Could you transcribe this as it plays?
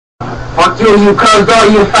Fuck you, you close door,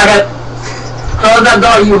 you faggot! Close that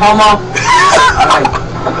door, you homo! Alright,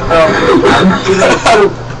 so I was eating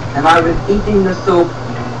soup, and I was eating the soup,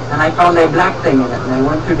 and I found a black thing in it, and I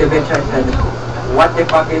went to the bitch, I said, what the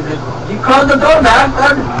fuck is this? You close the door,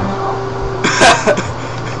 bastard!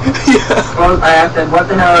 Yeah. Well, I said, what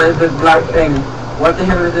the hell is this black thing? What the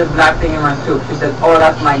hell is this black thing in my soup? She said, oh,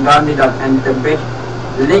 that's my Gandhi dog, and the bitch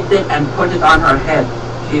licked it and put it on her head.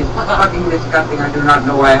 She's fucking disgusting. I do not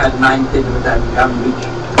know why I had 9 kids with that dumb bitch.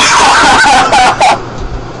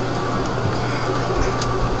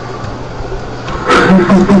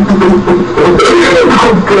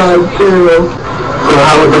 Oh god, chill. So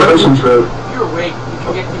how was the fishing trip? You're awake. You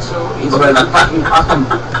can get me so easy. It was fucking awesome.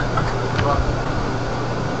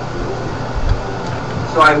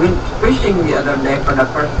 So I went fishing the other day for the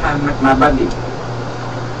first time with my buddy.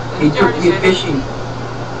 He took me fishing,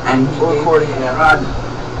 and he gave me a rod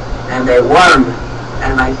and a worm.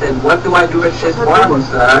 And I said, what do I do with this worm,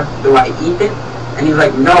 sir? Do I eat it? And he's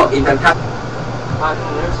like, no, it's a cat.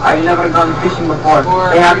 I've never gone fishing before.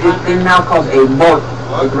 They have this thing now called a boat.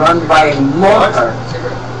 It runs by a motor.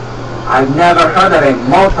 I've never heard of a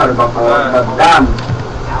motor before, but damn,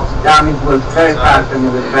 it was very fast and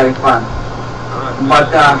it was very fun.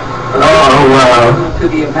 But to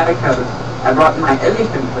the Americas, I brought my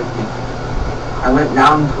elephant with me. I went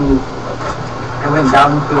down to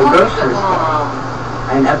the grocery store.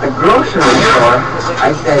 And at the grocery store,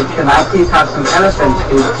 I said, can I please have some elephant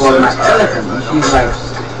food for my elephant? And she's like,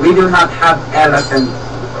 we do not have elephants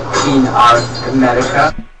in our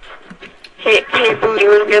America. Hey, boo, you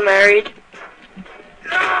wanna get married?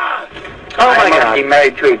 Oh my god. I'm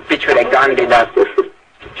married to a bitch with a gun,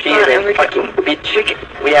 She is a fucking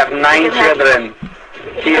bitch. We have 9 children.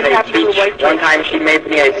 She is a bitch. One time she made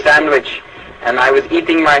me a sandwich, and I was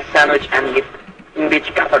eating my sandwich, and the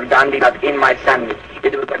bitch got her gun in my sandwich.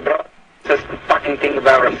 It was the grossest fucking thing I've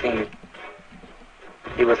ever seen.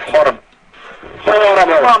 It was horrible.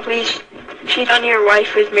 Horrible. Come on, please. Cheat on your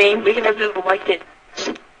wife with me. We can have little white kids.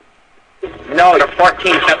 No, you're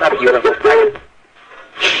 14. Shut up, you little faggot.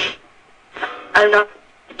 I'm not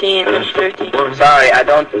 15. I'm 13. Sorry, I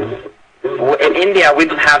don't. In India, we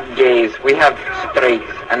don't have gays. We have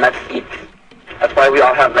straights, and that's it. That's why we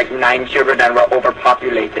all have like 9 children and we're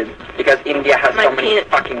overpopulated. Because India has so many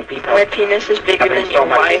fucking people. My penis is bigger than so your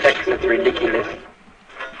much wife. sex, it's ridiculous.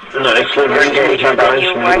 No, it's like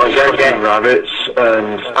you're gay, rabbits,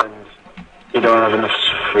 and you don't have enough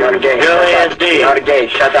food. You're gay. You're gay.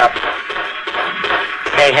 Shut up.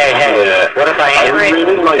 Hey. Yeah. What if I am?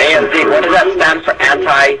 ASD. What does that stand for?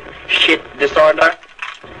 Anti-shit disorder?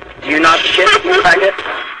 Do you not shit, you faggot?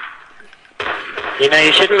 You know,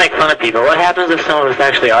 you shouldn't make fun of people. What happens if someone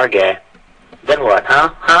actually are gay? Then what, huh?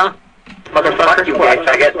 Motherfucker? Fuck you, gay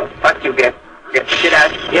faggot. Fuck you, gay. Get shit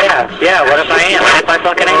ass. Yeah, what if I am? What if I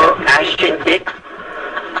fucking am? Ass shit dick.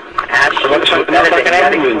 Ass shit. What if I fucking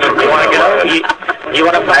am? You wanna go? You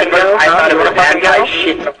wanna fucking go? I thought it was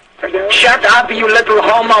anti-shit. Shut up, you little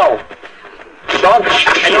homo. I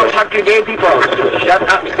don't talk to gay people. Shut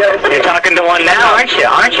up. You're talking to one now, aren't you,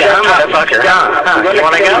 motherfucker? You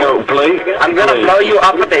wanna go? I'm gonna blow you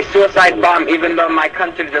up with a suicide bomb, even though my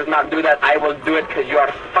country does not do that. I will do it because you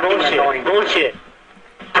are fucking annoying. Bullshit.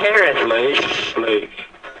 Terrorist. Blake.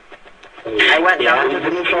 I went down to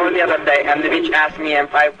the store the other day, and the bitch asked me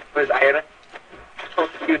if I was Irish.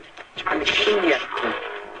 I'm Indian.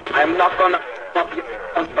 I'm not gonna fuck you,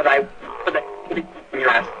 but I put it in your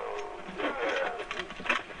ass.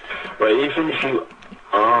 But even if you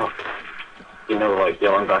are, like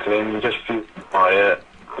yelling back at him, you just feel quiet.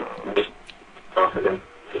 Just laugh at him.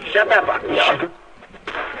 Shut up,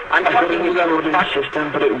 I'm fucking you, little fuck.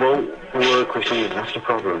 System, but it won't work with you. That's the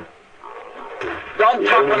problem. Don't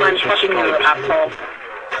talk when I'm fucking you, little asshole.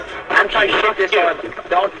 Anti-shit disorder.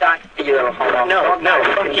 Don't die, you little homo. No,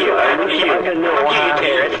 fuck you. Fuck you,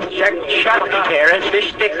 terrorist. Shut up, terrorist. Fish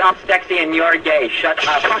sticks aren't sexy and you're gay. Shut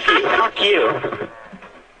up. Fuck you.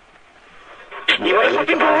 You wanna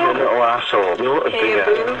fucking go? Little asshole. You're a big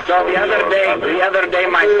ass. So the other day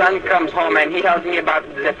my son comes home and he tells me about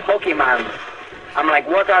the Pokemon. I'm like,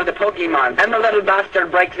 what are the Pokemon? And the little bastard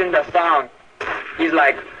breaks into song. He's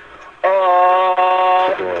like,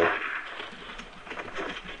 oh.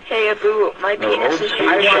 Hey, Abu, my penis is bigger.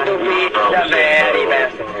 I want to be the very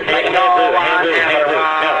best. Like no one ever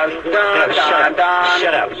was. Dun, dun, dun.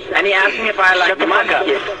 Shut up. And he asked me if I like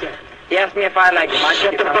monkeys. He asked me if I like monkeys.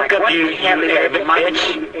 Shut the fuck up, you hell is bitch.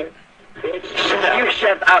 monkey? You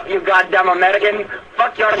shut up, you goddamn American.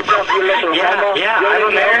 fuck yourself, you little homo. Yeah, You're I'm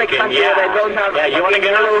in the only American, country yeah. where they don't have Yeah, you wanna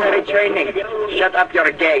get military training. Shut up,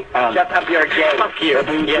 you're gay. Shut up, you're gay. Fuck you.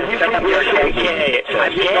 Yeah, Shut up, you're gay.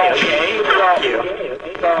 I'm gay, okay?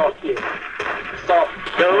 Fuck you.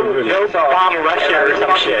 Go bomb Russia or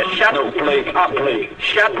some shit. Shut No, Blake, up. Blake.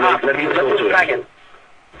 Shut up, let me you talk little to him. faggot.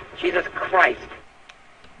 Jesus Christ.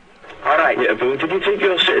 Alright. Yeah, Boone, did you take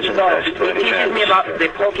your citizen So, test he by any teaches chance? me about the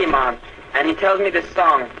Pokemon, and he tells me this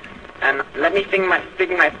song, and let me sing my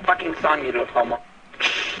fucking song, you little homo.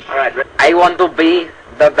 Alright, I want to be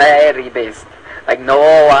the very best, like no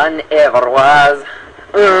one ever was.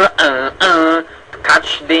 To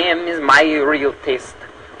catch them is my real test,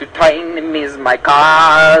 to train them is my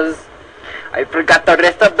cause. I forgot the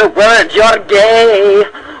rest of the words, you're gay.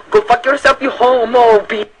 Go fuck yourself, you homo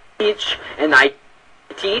bitch. And I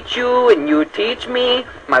teach you and you teach me.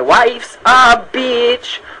 My wife's a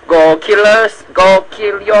bitch. Go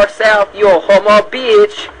kill yourself, you homo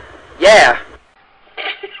bitch. Yeah.